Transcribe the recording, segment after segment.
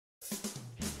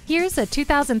Here's a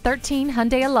 2013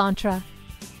 Hyundai Elantra.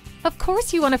 Of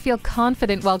course you want to feel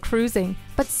confident while cruising,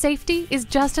 but safety is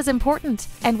just as important.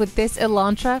 And with this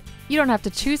Elantra, you don't have to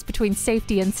choose between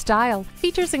safety and style.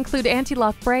 Features include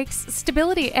anti-lock brakes,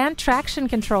 stability and traction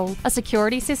control, a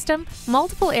security system,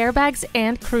 multiple airbags,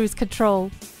 and cruise control.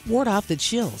 Ward off the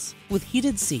chills with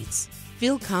heated seats.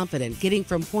 Feel confident getting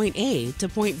from point A to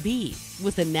point B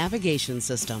with the navigation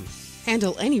system.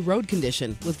 Handle any road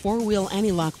condition with four-wheel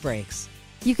anti-lock brakes.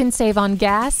 You can save on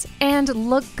gas and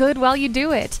look good while you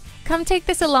do it. Come take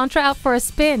this Elantra out for a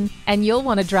spin, and you'll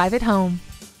want to drive it home.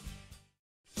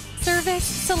 Service,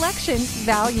 selection,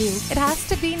 value. It has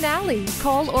to be Nalley.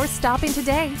 Call or stop in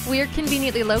today. We're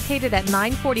conveniently located at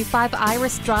 945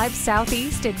 Iris Drive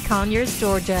Southeast in Conyers,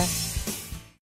 Georgia.